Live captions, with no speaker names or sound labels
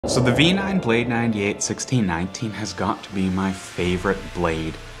So the V9 Blade 98 1619 has got to be my favorite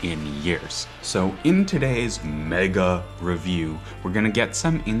blade in years. So in today's mega review, we're gonna get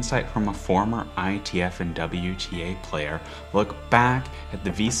some insight from a former ITF and WTA player, look back at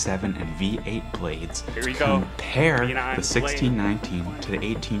the V7 and V8 blades, compare the 1619 to the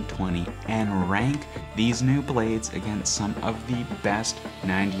 1820, and rank these new blades against some of the best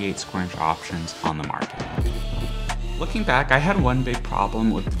 98 square inch options on the market. Looking back, I had one big problem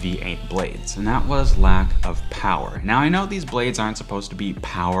with the V8 blades, and that was lack of power. Now I know these blades aren't supposed to be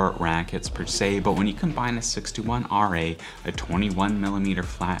power rackets per se, but when you combine a 621 RA, a 21mm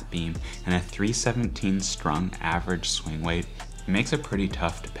flat beam, and a 317 strung average swing weight, it makes it pretty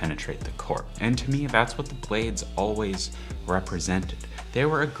tough to penetrate the court. And to me, that's what the blades always represented. They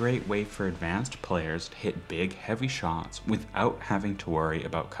were a great way for advanced players to hit big, heavy shots without having to worry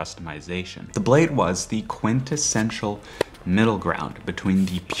about customization. The blade was the quintessential middle ground between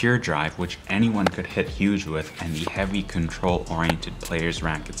the pure drive, which anyone could hit huge with, and the heavy control-oriented players'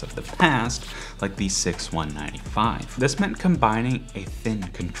 rackets of the past, like the 6195. This meant combining a thin,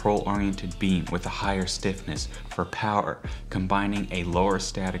 control-oriented beam with a higher stiffness for power, combining a lower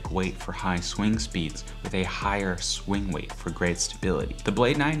static weight for high swing speeds with a higher swing weight for great stability. The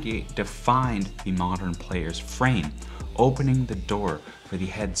Blade 98 defined the modern player's frame, opening the door for the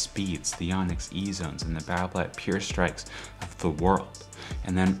head speeds, the Onyx E-zones, and the Babolat Pure Strikes of the world.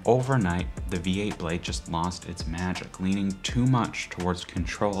 And then overnight, the V8 blade just lost its magic, leaning too much towards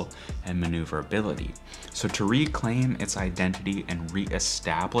control and maneuverability. So to reclaim its identity and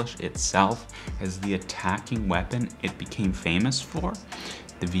re-establish itself as the attacking weapon it became famous for,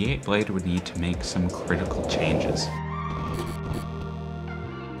 the V8 blade would need to make some critical changes.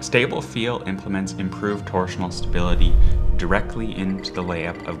 Stable Feel implements improved torsional stability directly into the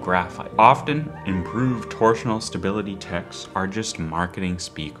layup of graphite. Often, improved torsional stability techs are just marketing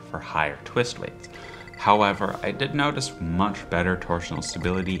speak for higher twist weights. However, I did notice much better torsional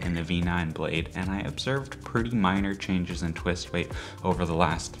stability in the V9 blade, and I observed pretty minor changes in twist weight over the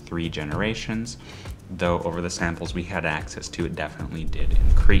last 3 generations, though over the samples we had access to, it definitely did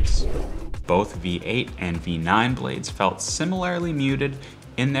increase. Both V8 and V9 blades felt similarly muted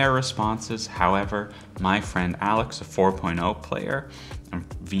in their responses. However, my friend Alex, a 4.0 player and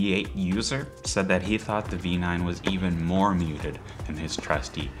V8 user, said that he thought the V9 was even more muted than his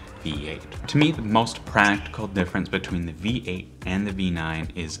trusty V8. To me, the most practical difference between the V8 and the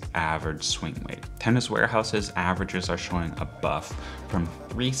V9 is average swing weight. Tennis Warehouse's averages are showing a buff from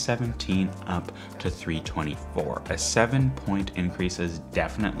 317 up to 324. A 7-point increase is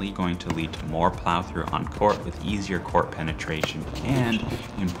definitely going to lead to more plow through on court with easier court penetration and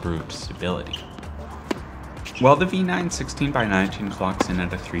improved stability. While the V9 16x19 clocks in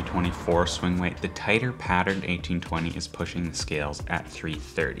at a 324 swing weight, the tighter patterned 1820 is pushing the scales at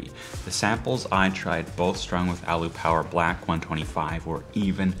 330. The samples I tried, both strung with Alu Power Black 125, were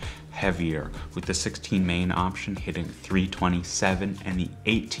even heavier, with the 16 main option hitting 327 and the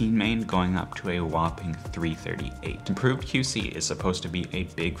 18 main going up to a whopping 338. Improved QC is supposed to be a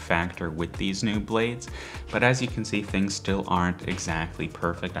big factor with these new blades, but as you can see, things still aren't exactly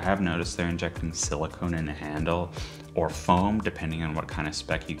perfect. I have noticed they're injecting silicone in the handle or foam, depending on what kind of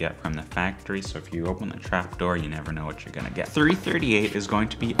spec you get from the factory, so if you open the trapdoor, you never know what you're gonna get. 338 is going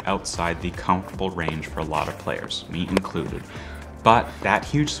to be outside the comfortable range for a lot of players, me included. But that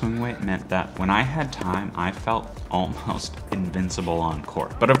huge swing weight meant that when I had time, I felt almost invincible on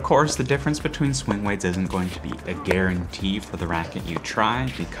court. But of course, the difference between swing weights isn't going to be a guarantee for the racket you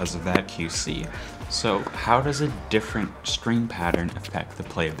try because of that QC. So how does a different string pattern affect the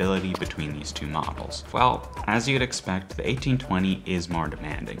playability between these two models? Well, as you'd expect, the 1820 is more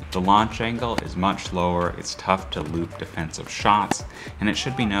demanding. The launch angle is much lower, it's tough to loop defensive shots, and it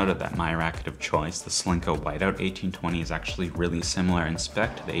should be noted that my racket of choice, the Slinko Whiteout 1820, is actually really similar in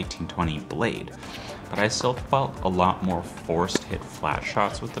spec to the 1820 blade. But I still felt a lot more forced hit flat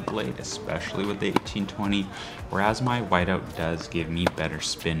shots with the blade, especially with the 1820, whereas my Whiteout does give me better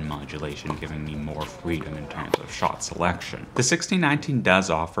spin modulation, giving me more freedom in terms of shot selection. The 1619 does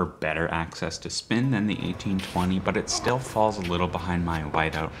offer better access to spin than the 1820, but it still falls a little behind my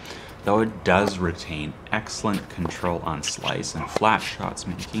Whiteout, though it does retain excellent control on slice and flat shots,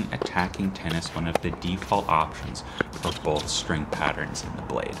 making attacking tennis one of the default options for both string patterns in the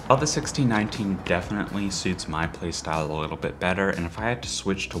blade. While the 1619 definitely suits my playstyle a little bit better, and if I had to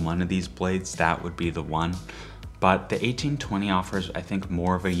switch to one of these blades, that would be the one. But the 1820 offers, I think,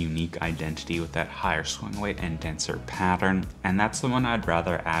 more of a unique identity with that higher swing weight and denser pattern, and that's the one I'd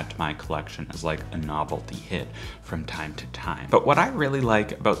rather add to my collection as like a novelty hit from time to time. But what I really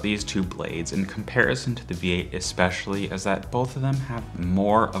like about these two blades in comparison to the V8 especially is that both of them have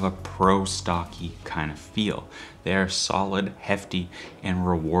more of a pro stocky kind of feel. They are solid, hefty, and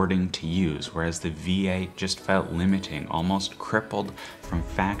rewarding to use, whereas the V8 just felt limiting, almost crippled from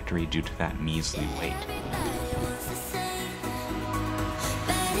factory due to that measly weight.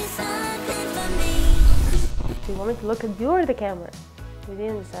 Do you want me to look at you or the camera? We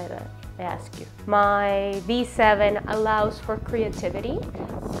didn't decide that. I ask you. My V7 allows for creativity.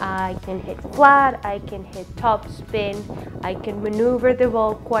 I can hit flat, I can hit top spin, I can maneuver the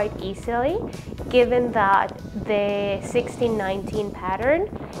ball quite easily, given that the 1619 pattern,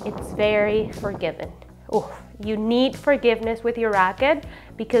 it's very forgiving. Oh, you need forgiveness with your racket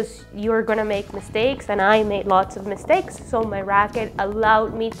because you're gonna make mistakes, and I made lots of mistakes, so my racket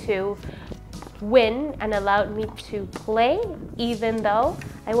allowed me to win and allowed me to play even though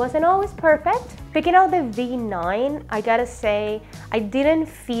I wasn't always perfect. Picking out the V9, I gotta say I didn't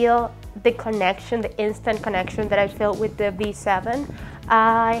feel the connection, the instant connection that I felt with the V7.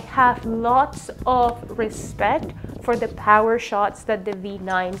 I have lots of respect for the power shots that the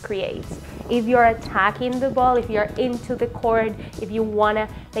V9 creates. If you're attacking the ball, if you're into the court, if you wanna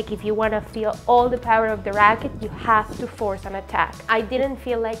feel all the power of the racket, you have to force an attack. I didn't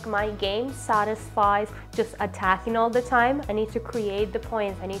feel like my game satisfies just attacking all the time. I need to create the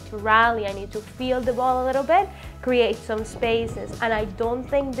points, I need to rally, I need to feel the ball a little bit, create some spaces, and I don't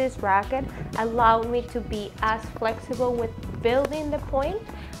think this racket allowed me to be as flexible with building the point.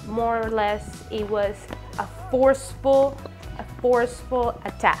 More or less, it was a forceful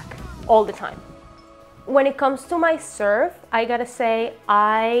attack all the time. When it comes to my serve, I gotta say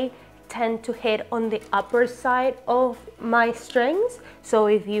I tend to hit on the upper side of my strings. So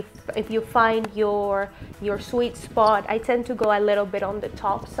if you find your sweet spot, I tend to go a little bit on the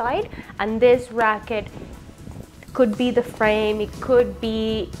top side, and this racket could be the frame, it could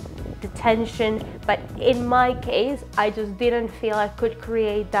be the tension, but in my case, I just didn't feel I could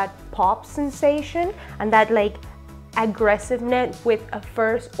create that pop sensation and that like aggressiveness with a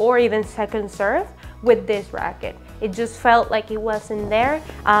first or even second serve with this racket. It just felt like it wasn't there,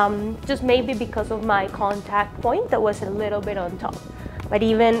 just maybe because of my contact point that was a little bit on top. But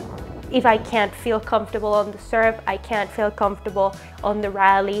even if I can't feel comfortable on the serve, I can't feel comfortable on the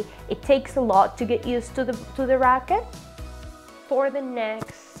rally. It takes a lot to get used to the racket. For the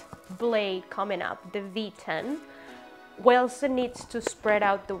next blade coming up, the V10, Wilson needs to spread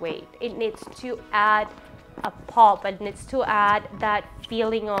out the weight. It needs to add a pop, it needs to add that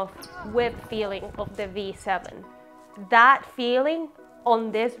feeling of whip feeling of the V7. That feeling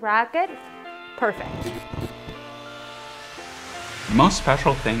on this racket, perfect. The most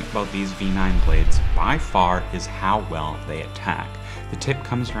special thing about these V9 blades by far is how well they attack. The tip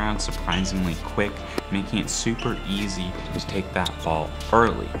comes around surprisingly quick, making it super easy to take that ball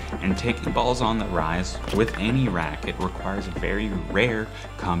early. And taking balls on the rise with any racket requires a very rare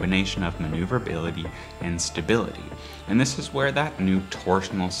combination of maneuverability and stability. And this is where that new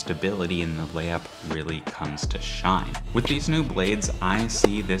torsional stability in the layup really comes to shine. With these new blades, I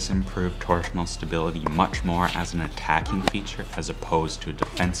see this improved torsional stability much more as an attacking feature as opposed to a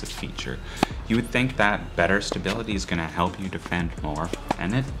defensive feature. You would think that better stability is going to help you defend more,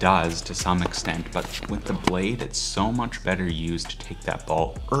 and it does to some extent, but with the blade, it's so much better used to take that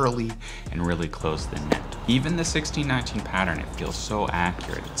ball early and really close the net. Even the 1619 pattern, it feels so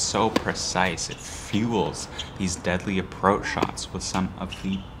accurate, it's so precise, it fuels these deadly approach shots with some of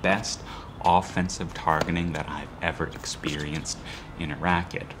the best offensive targeting that I've ever experienced in a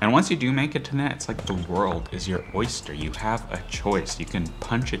racket. And once you do make it to net, it's like the world is your oyster. You have a choice. You can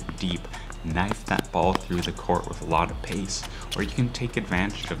punch it deep, knife that ball through the court with a lot of pace, or you can take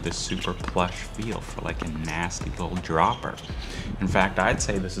advantage of this super plush feel for like a nasty little dropper. In fact, I'd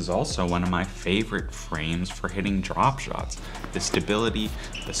say this is also one of my favorite frames for hitting drop shots. The stability,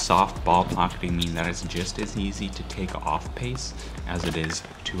 the soft ball pocketing mean that it's just as easy to take off pace as it is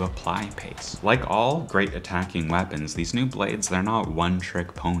to apply pace. Like all great attacking weapons, these new blades, they're not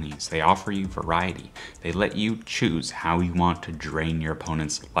one-trick ponies. They offer you variety. They let you choose how you want to drain your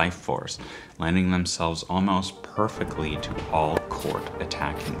opponent's life force, lending themselves almost perfectly to all court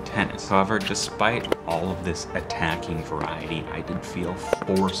attacking tennis. However, despite all of this attacking variety, I did feel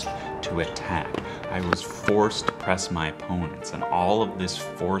forced to attack. I was forced to press my opponents, and all of this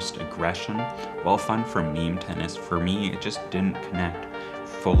forced aggression, while fun for meme tennis, for me it just didn't connect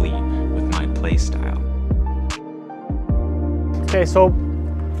fully with my playstyle. Okay, so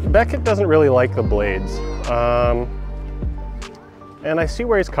Beckett doesn't really like the blades. And I see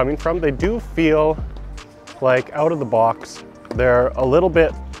where he's coming from. They do feel like out of the box, they're a little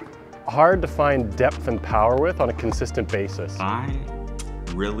bit hard to find depth and power with on a consistent basis. I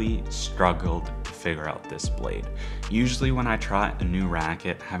really struggled to figure out this blade. Usually when I try a new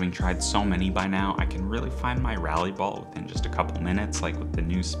racket, having tried so many by now, I can really find my rally ball within just a couple minutes, like with the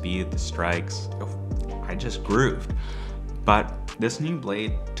new speed, the strikes. I just grooved. But this new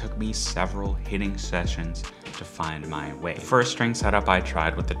blade took me several hitting sessions to find my way. The first string setup I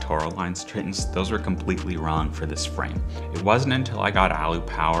tried with the Toro line strings, those were completely wrong for this frame. It wasn't until I got Alu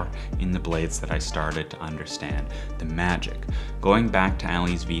power in the blades that I started to understand the magic. Going back to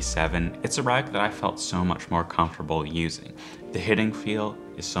Ali's V7, it's a racket that I felt so much more comfortable using. The hitting feel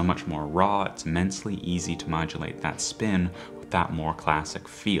is so much more raw, it's immensely easy to modulate that spin with that more classic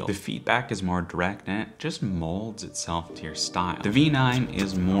feel. The feedback is more direct and it just molds itself to your style. The V9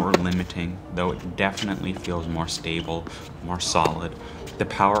 is more limiting, though it definitely feels more stable, more solid. The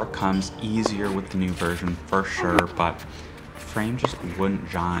power comes easier with the new version for sure, but the frame just wouldn't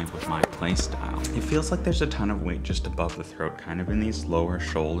jive with my playstyle. It feels like there's a ton of weight just above the throat, kind of in these lower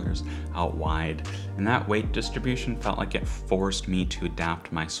shoulders, out wide, and that weight distribution felt like it forced me to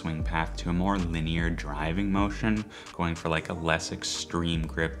adapt my swing path to a more linear driving motion, going for like a less extreme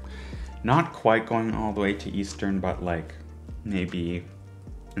grip. Not quite going all the way to Eastern, but like maybe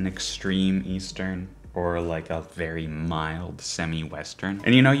an extreme Eastern, or like a very mild semi-Western.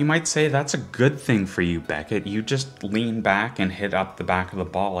 And you know, you might say that's a good thing for you, Beckett. You just lean back and hit up the back of the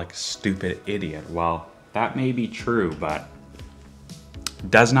ball like a stupid idiot. Well, that may be true, but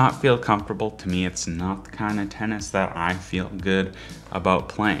does not feel comfortable to me. It's not the kind of tennis that I feel good about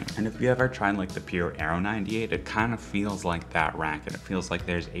playing. And if you ever tried like the Pure Aero 98, it kind of feels like that racket. It feels like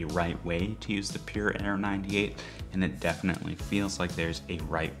there's a right way to use the Pure Aero 98, and it definitely feels like there's a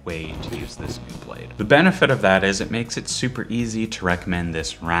right way to use this new blade. The benefit of that is it makes it super easy to recommend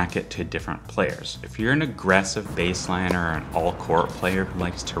this racket to different players. If you're an aggressive baseliner or an all-court player who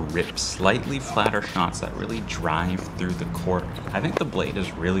likes to rip slightly flatter shots that really drive through the court, I think the blade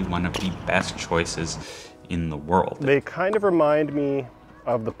is really one of the best choices in the world. They kind of remind me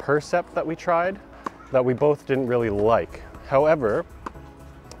of the Percept that we tried, that we both didn't really like. However,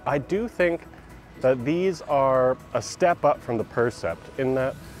 I do think that these are a step up from the Percept in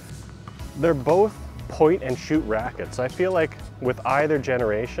that they're both point and shoot rackets. I feel like with either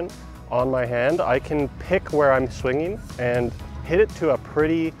generation on my hand, I can pick where I'm swinging and hit it to a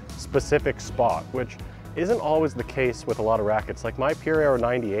pretty specific spot, which isn't always the case with a lot of rackets. Like my Pure Aero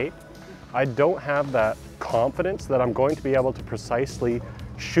 98, I don't have that confidence that I'm going to be able to precisely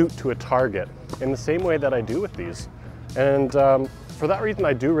shoot to a target in the same way that I do with these. And for that reason,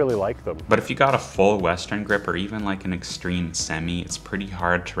 I do really like them. But if you got a full Western grip or even like an extreme semi, it's pretty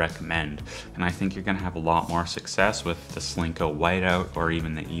hard to recommend. And I think you're gonna have a lot more success with the Slinko Whiteout or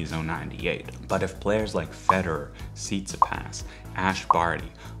even the Ezo 98. But if players like Federer, Tsitsipas, Ash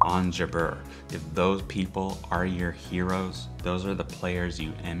Barty, On Jabeur, if those people are your heroes, those are the players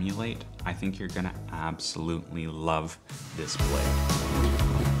you emulate, I think you're gonna absolutely love this blade.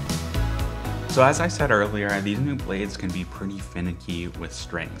 So as I said earlier, these new blades can be pretty finicky with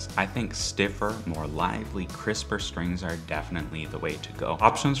strings. I think stiffer, more lively, crisper strings are definitely the way to go.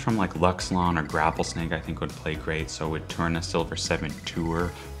 Options from like Luxlon or Grapplesnake I think would play great, so would Tourna Silver 7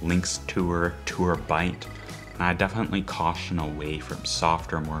 Tour, Lynx Tour, Tour Bite. And I definitely caution away from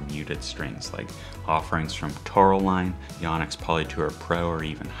softer, more muted strings like offerings from Toro line, Yonex Polytour Pro, or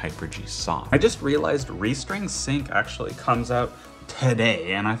even Hyper-G Soft. I just realized Restring Sync actually comes out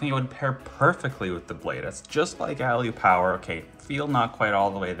today, and I think it would pair perfectly with the blade. It's just like Alu Power. Okay, feel not quite all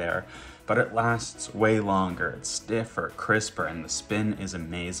the way there, but it lasts way longer. It's stiffer, crisper, and the spin is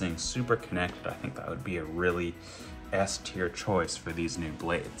amazing, super connected. I think that would be a really S-tier choice for these new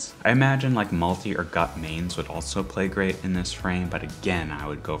blades. I imagine like multi or gut mains would also play great in this frame, but again, I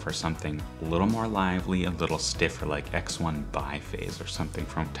would go for something a little more lively, a little stiffer, like X1 Biphase or something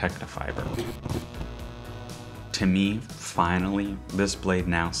from Technofiber. To me, finally, this blade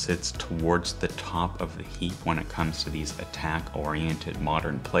now sits towards the top of the heap when it comes to these attack-oriented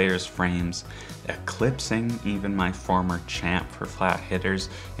modern players frames, eclipsing even my former champ for flat hitters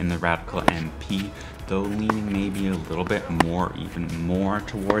in the Radical MP, though leaning maybe a little bit more, even more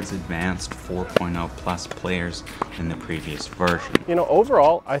towards advanced 4.0 plus players in the previous version. You know,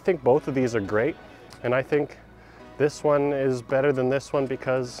 overall, I think both of these are great, and I think this one is better than this one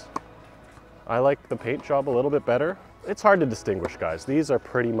because I like the paint job a little bit better. It's hard to distinguish, guys. These are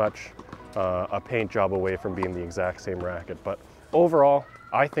pretty much a paint job away from being the exact same racket, but overall,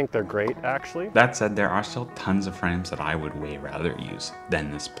 I think they're great, actually. That said, there are still tons of frames that I would way rather use than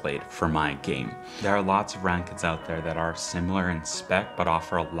this blade for my game. There are lots of rackets out there that are similar in spec but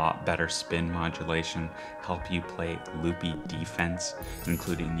offer a lot better spin modulation, help you play loopy defense,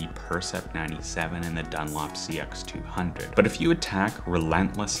 including the Percept 97 and the Dunlop CX200. But if you attack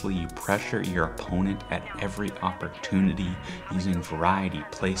relentlessly, you pressure your opponent at every opportunity, using variety,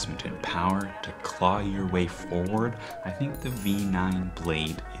 placement, and power to claw your way forward, I think the V9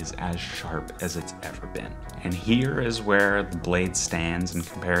 blade is as sharp as it's ever been. And here is where the blade stands in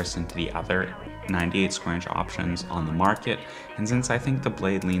comparison to the other 98 square inch options on the market. And since I think the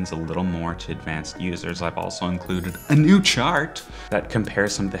blade leans a little more to advanced users, I've also included a new chart that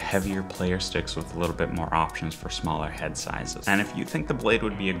compares some of the heavier player sticks with a little bit more options for smaller head sizes. And if you think the blade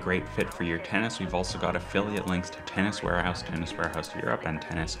would be a great fit for your tennis, we've also got affiliate links to Tennis Warehouse Europe, and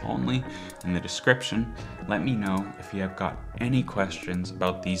Tennis Only in the description. Let me know if you have got any questions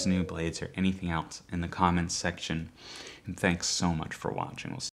about these new blades or anything else in the comments section. And thanks so much for watching.